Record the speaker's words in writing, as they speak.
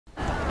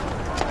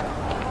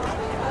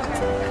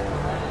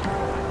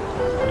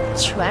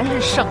全是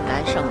剩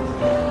男剩女，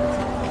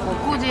我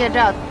估计这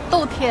要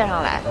都贴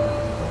上来，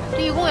这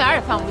一公园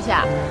也放不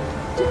下。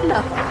真的。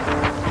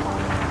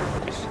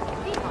什么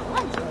地方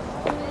乱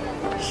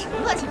七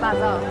乱七八糟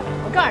的！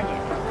我告诉你，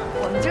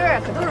我们这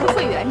儿可都是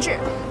会员制，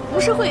不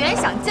是会员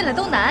想进来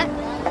都难。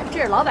这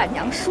是老板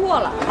娘说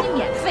了，给你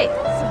免费。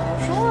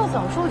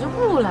早说我就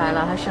不来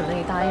了，还省了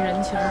你大一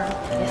人情。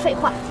别废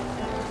话，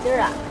今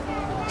儿啊，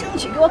争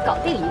取给我搞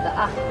定一个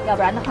啊，要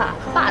不然的话，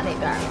爸那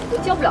边都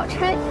交不了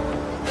差。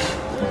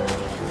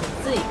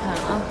自己看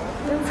啊，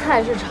跟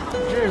菜市场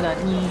似的，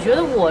你觉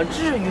得我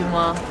至于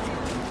吗？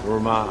不是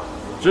妈，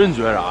我真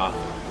觉着啊，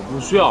我不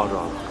需要这个。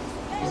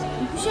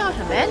你不需要什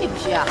么呀？你不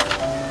需要？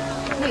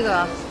那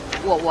个，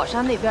我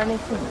上那边那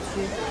父母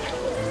区，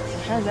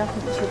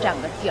占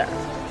个地儿，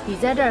你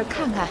在这儿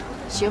看看，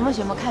寻摸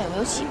寻摸，看有没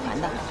有喜欢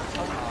的。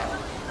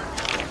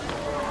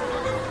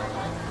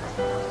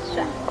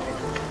帅，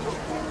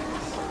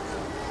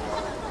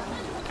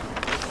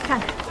看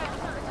看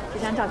这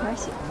张照片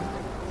喜欢吗？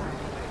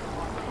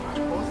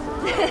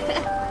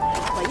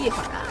我一会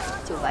儿啊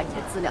就把你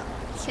的资料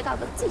贴到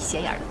个最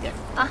显眼的地儿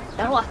啊！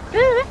等着我。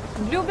别，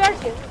你溜边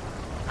贴。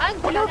啊，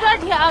你溜边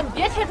贴啊，你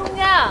别贴中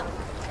间啊。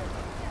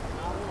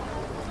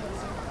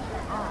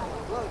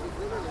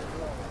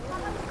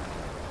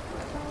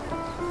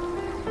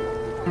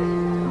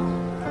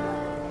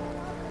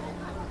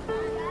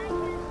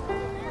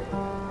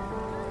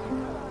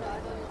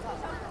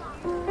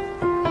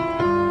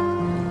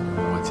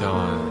我叫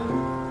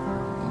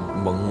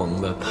萌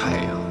萌的太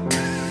阳。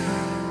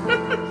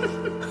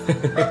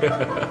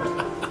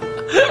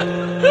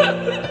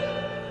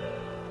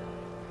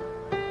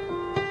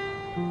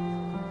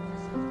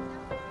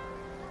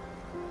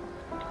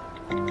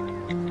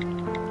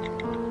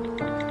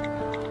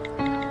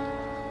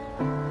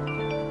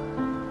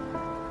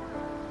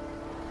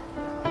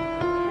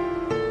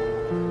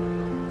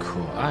可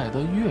爱的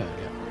月亮。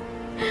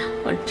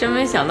我真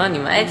没想到你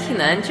们 IT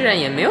男居然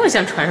也没有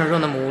像传说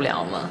中那么无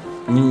聊嘛！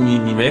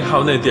你没看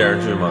过那电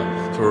视剧吗？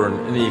就是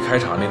那一开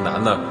场那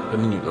男的跟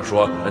那女的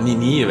说：“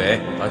你以为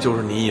啊，就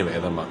是你以为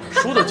的吗？”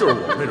说的就是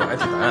我们这种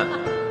IT 男。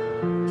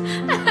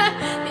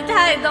你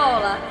太逗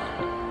了。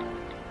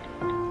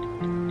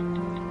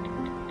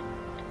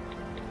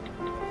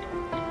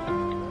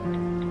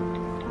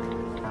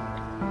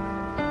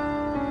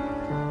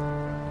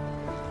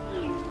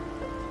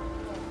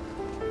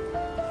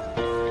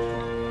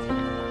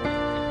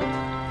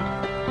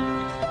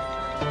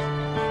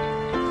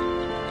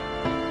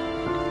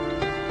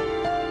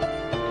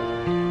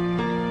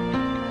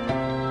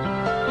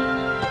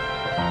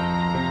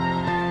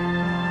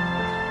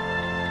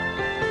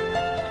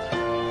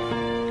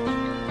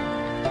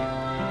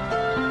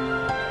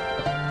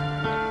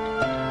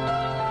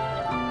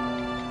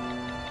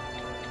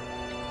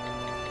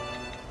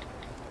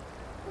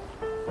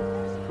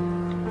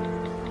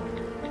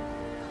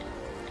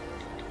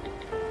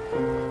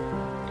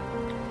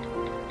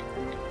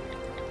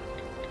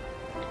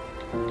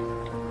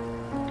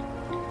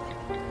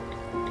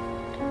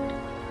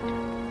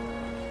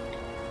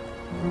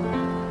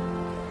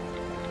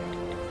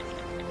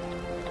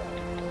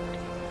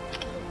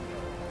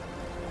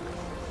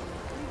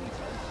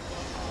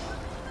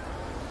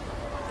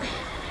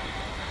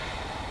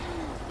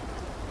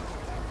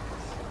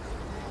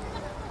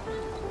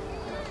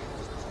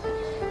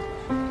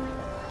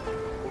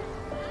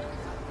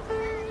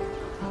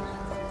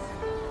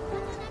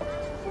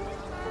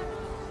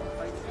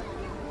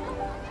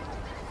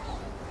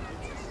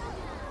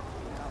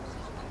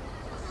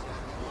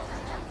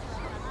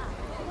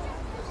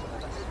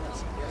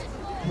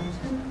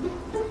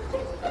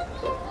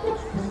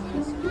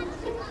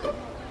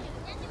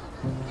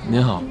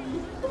您好。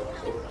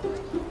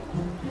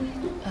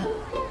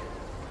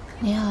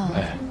你好。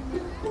哎，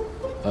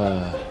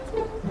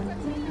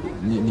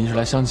你是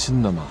来相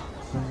亲的吗？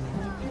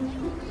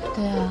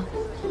对啊。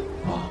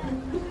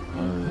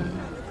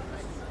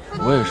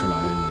我也是来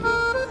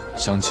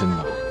相亲的。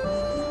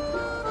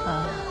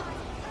啊。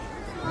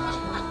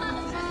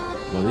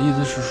我的意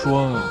思是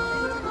说，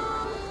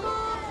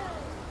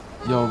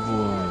要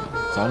不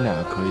咱俩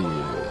可以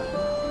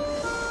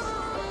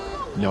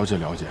了解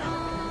了解。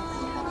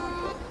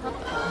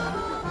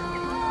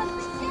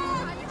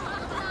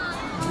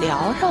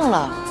聊上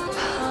了。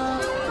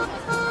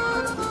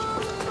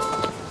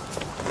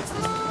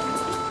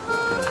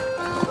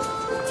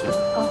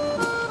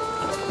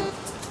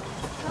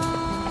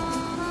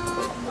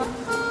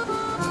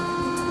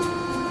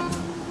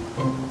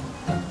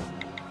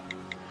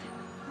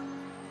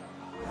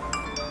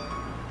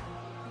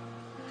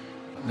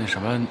那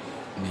什么，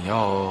你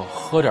要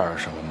喝点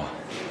什么吗？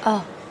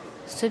哦，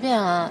随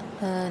便啊，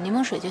柠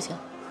檬水就行。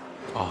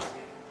啊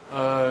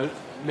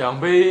，2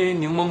杯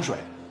柠檬水。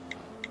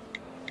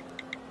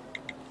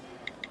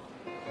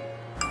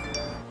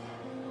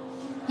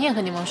你也喝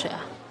柠檬水啊？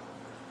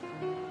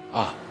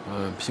啊，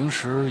平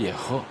时也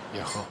喝。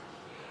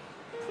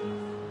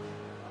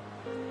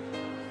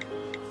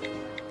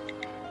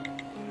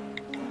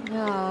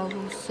要不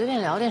随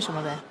便聊点什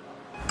么呗？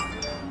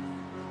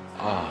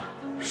啊，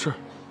是，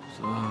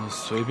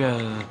随便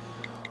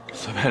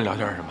随便聊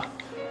点什么，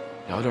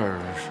聊点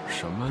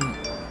什么？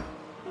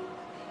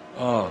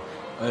啊，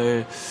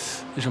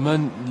那什么，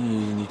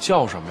你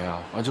叫什么呀？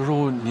啊，就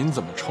说您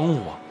怎么称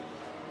呼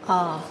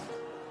啊？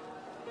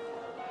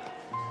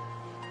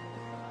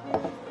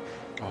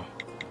哦。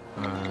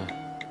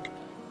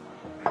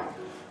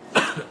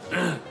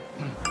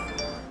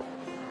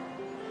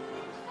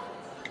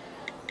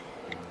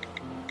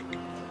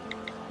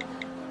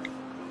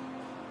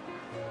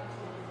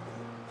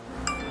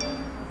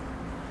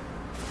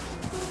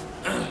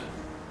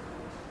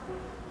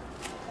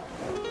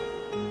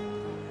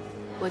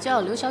我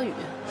叫刘小雨。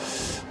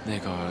那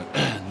个，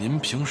您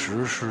平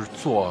时是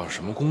做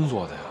什么工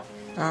作的呀？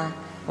啊，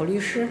我律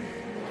师。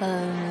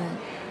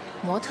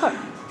模特儿，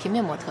平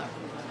面模特儿。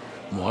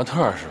模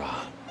特儿是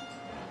吧？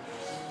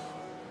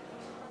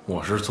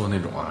我是做那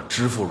种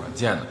支付软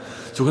件的，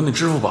就跟那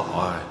支付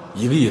宝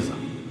一个意思。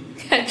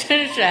还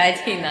真是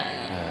IT 男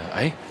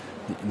啊！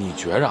你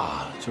觉着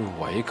就是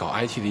我一搞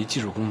IT 的一技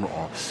术工种，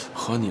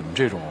和你们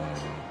这种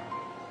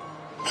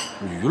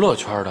娱乐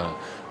圈的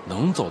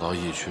能走到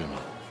一起去吗？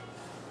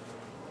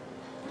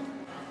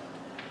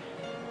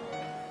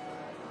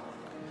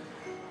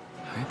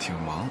还挺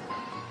忙。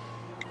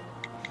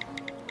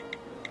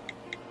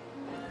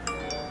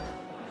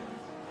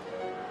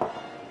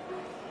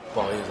不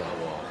好意思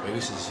我回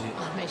个信息。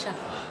没事。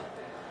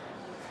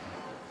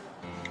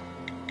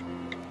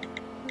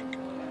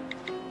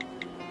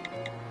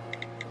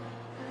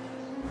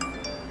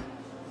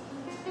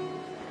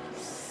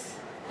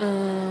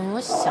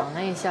我想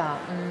了一下，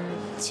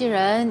既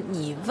然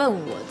你问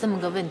我这么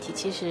个问题，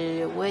其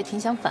实我也挺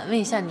想反问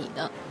一下你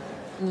的。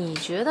你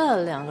觉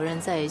得两个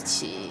人在一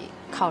起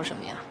靠什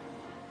么呀？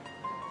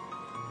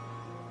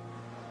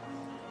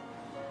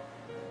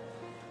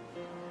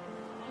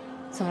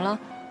怎么了？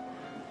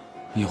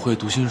你会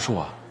读心术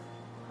啊？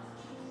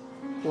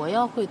我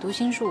要会读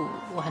心术，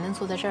我还能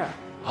坐在这儿？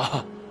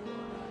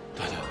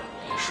对，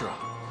也是啊。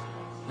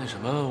那什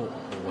么，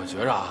我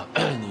觉着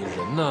你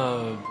人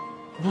呢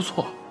不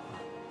错。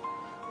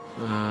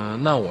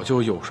那我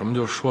就有什么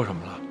就说什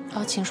么了。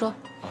请说。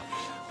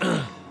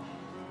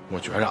我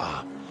觉着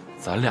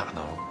咱俩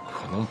呢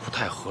可能不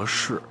太合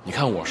适。你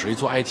看，我是一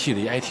做 IT 的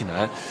一 IT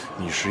男，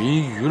你是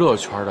一娱乐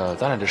圈的，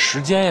咱俩这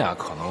时间呀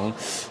可能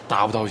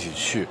搭不到一起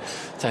去，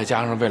再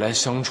加上未来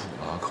相处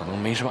呢，可能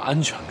没什么安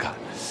全感。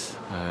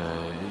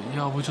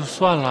要不就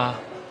算了，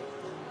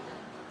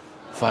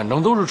反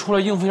正都是出来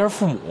应付一下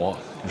父母，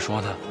你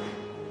说呢？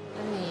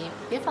你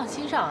别放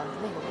心上，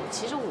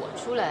其实我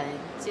出来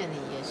见你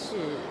也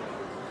是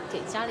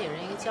给家里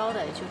人一个交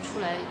代，就出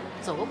来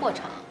走个过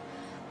场。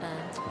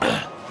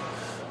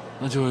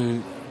那就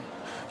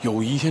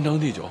友谊天长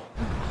地久。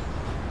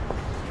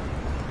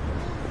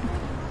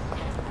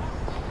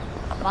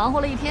忙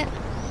活了一天，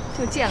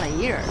就见了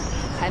一人，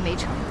还没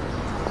成。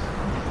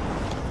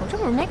我这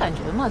不是没感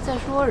觉吗？再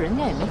说人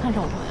家也没看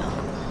上我呀。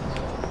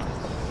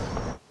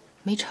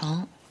没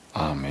成。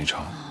没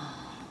成。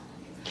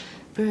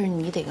不是，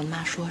你得跟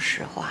妈说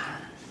实话，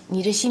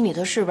你这心里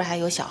头是不是还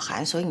有小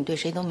韩？所以你对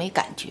谁都没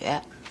感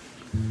觉。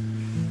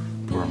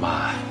不是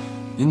妈，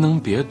您能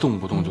别动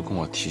不动就跟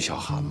我提小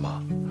韩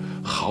吗？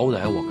好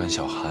歹我跟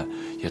小韩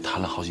也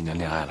谈了好几年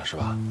恋爱了，是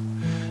吧？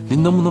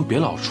您能不能别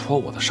老戳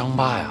我的伤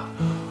疤呀？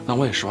那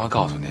我也实话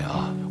告诉您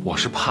我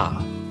是怕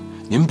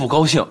您不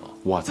高兴，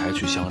我才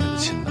去相这个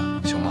亲的，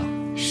行吗？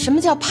什么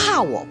叫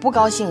怕我不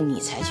高兴你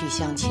才去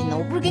相亲呢？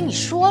我不是跟你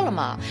说了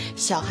吗？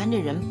小韩这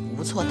人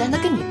不错，但他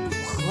跟你不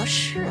合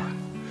适啊。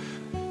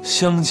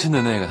相亲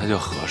的那个他就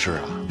合适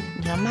啊。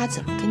你让妈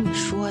怎么跟你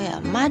说呀？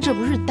妈这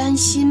不是担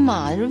心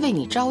吗？是为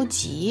你着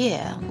急。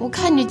我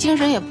看你精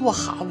神也不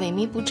好，萎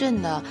靡不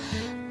振的，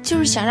就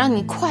是想让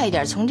你快一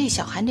点从这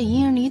小韩这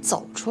阴影里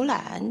走出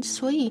来，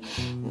所以。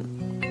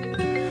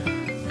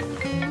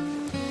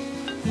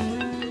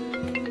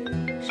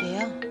谁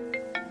呀？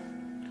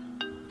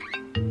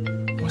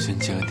我先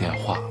接个电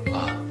话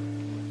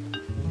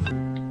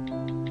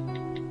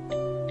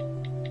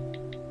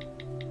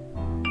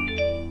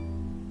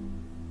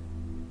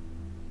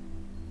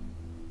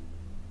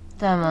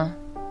大们，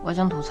我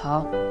想吐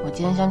槽，我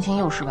今天相亲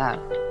又失败了。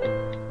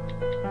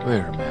为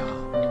什么呀？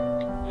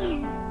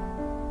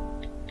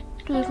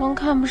对方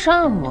看不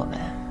上我呗。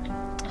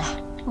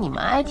你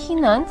们 IT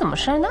男怎么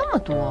事儿那么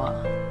多啊？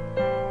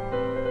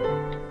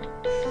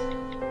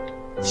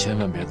千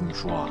万别这么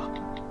说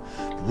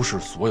不是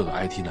所有的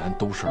IT 男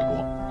都事儿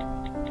多。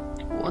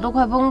我都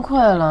快崩溃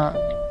了，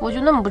我就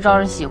那么不招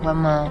人喜欢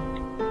吗？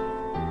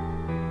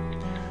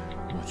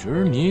我觉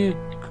得你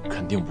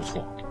肯定不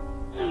错。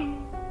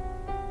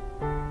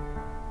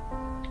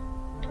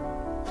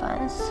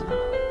烦死了。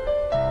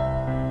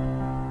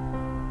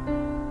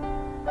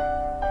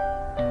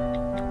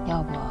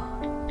要不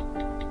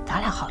咱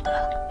俩好得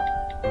了。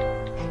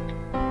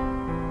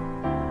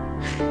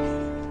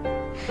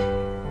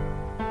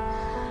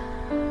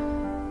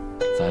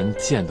咱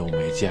见都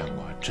没见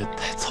过，这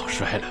太草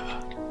率了吧？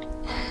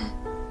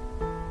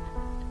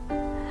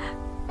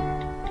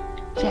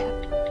这样，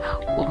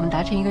我们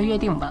达成一个约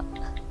定吧。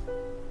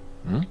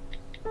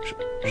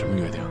什么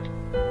约定？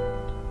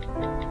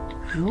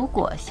如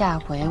果下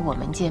回我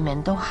们见面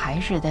都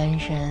还是单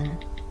身，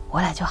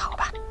我俩就好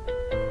吧。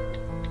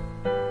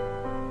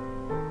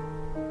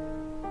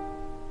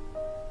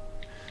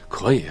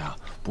可以啊，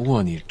不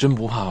过你真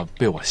不怕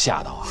被我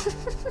吓到啊？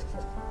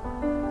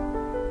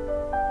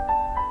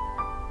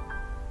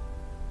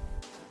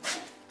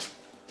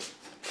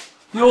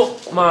哟，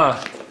妈，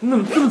你怎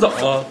么这么早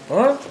啊？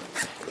啊？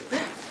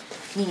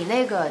你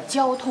那个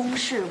交通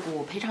事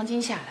故赔偿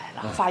金下来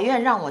了，法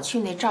院让我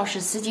去那肇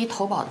事司机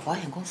投保的保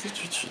险公司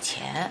去取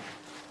钱。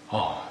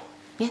哦，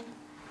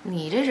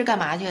你这是干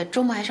嘛去？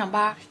周末还上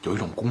班？有一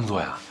种工作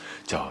呀，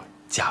叫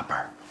加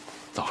班。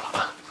走了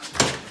啊。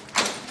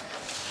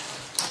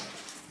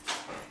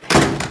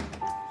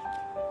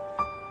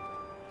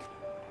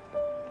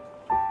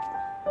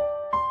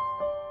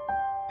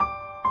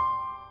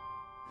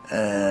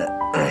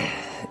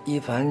一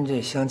凡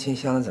这相亲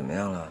相的怎么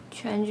样了？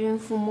全军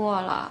覆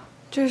没了，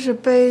这是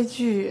悲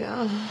剧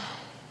啊！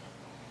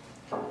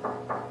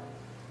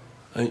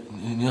哎，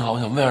您好，我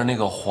想问下那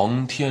个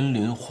黄天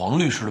林黄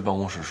律师的办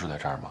公室是在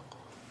这儿吗？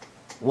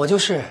我就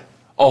是。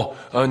哦，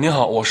您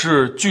好，我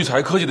是聚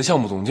财科技的项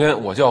目总监，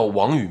我叫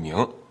王宇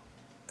明。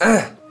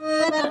哎，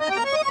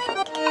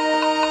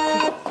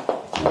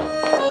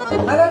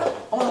来，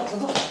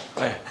坐。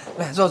哎，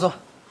来坐。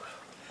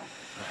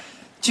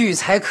聚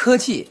财科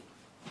技。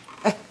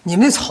哎，你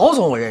们那曹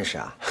总我认识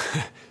啊。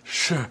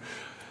是，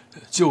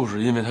就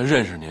是因为他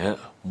认识您，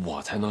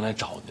我才能来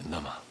找您的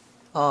嘛。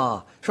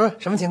哦，说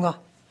什么情况？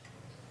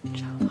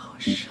长得好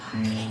帅，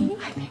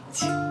还年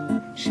轻，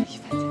是一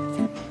般见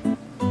的。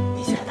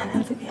你觉得他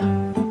俩怎么样？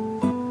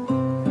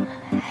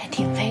还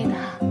挺配的。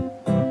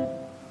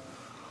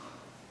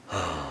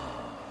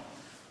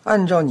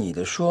按照你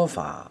的说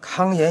法，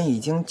康岩已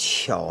经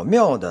巧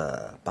妙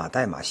地把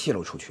代码泄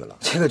露出去了，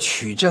这个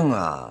取证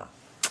啊，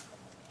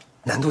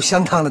难度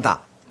相当的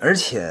大，而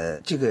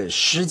且这个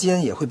时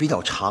间也会比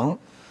较长。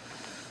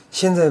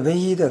现在唯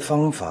一的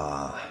方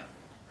法，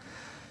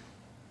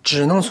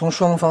只能从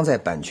双方在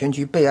版权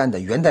局备案的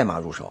源代码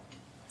入手，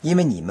因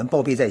为你们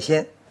报备在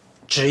先，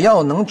只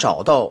要能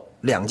找到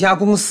两家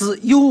公司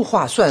优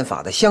化算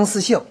法的相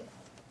似性，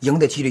赢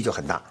的几率就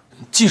很大。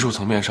技术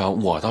层面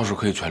上，我倒是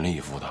可以全力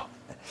以赴的。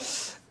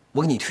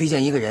我给你推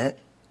荐一个人，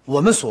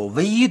我们所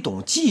唯一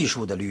懂技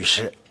术的律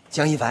师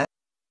江一帆。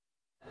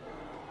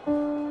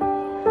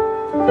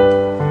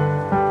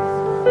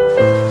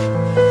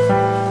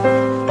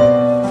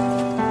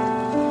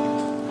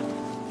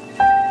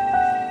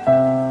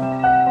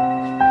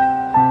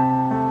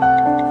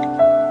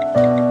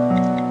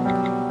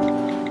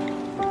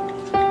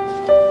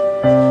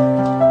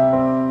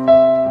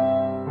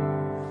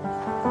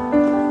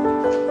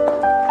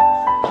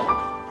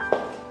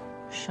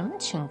什么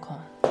情况？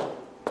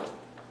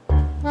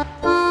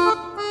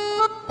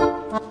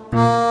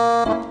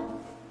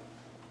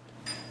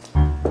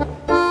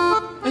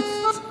哎，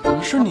怎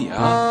么是你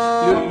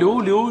啊？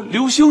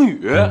刘星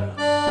宇。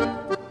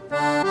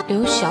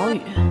刘小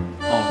雨。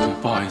哦，对，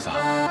不好意思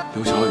啊，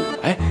刘小雨。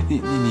哎，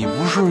你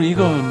不是一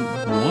个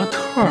模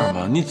特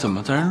吗？你怎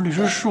么在人律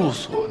师事务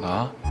所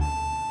呢？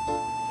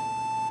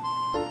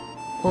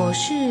我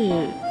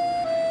是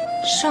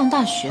上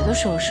大学的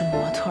时候是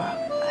模特，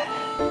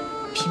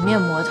平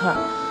面模特，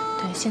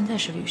对，现在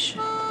是律师。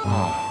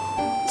啊，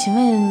请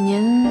问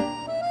您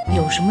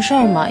有什么事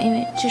儿吗？因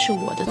为这是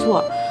我的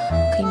座，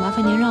可以麻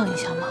烦您让一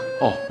下吗？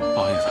哦，不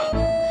好意思啊。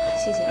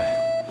谢谢。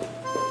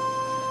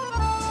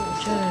我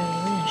这儿有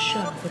点事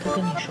儿，回头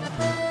跟你说。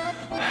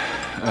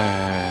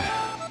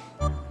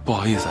不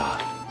好意思啊，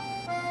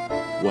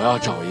我要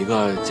找一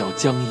个叫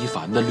江一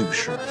凡的律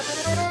师，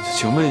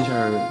请问一下，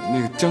那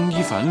个江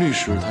一凡律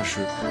师他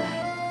是？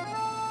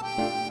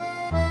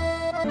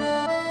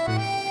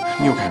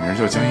你又改名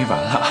叫江一凡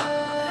了？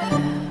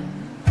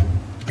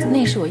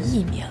那是我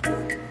艺名。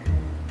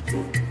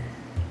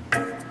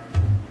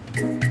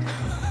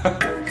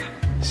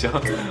行，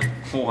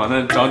我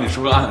呢找你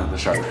说个案子的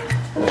事儿，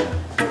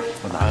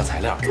我拿个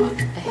材料啊。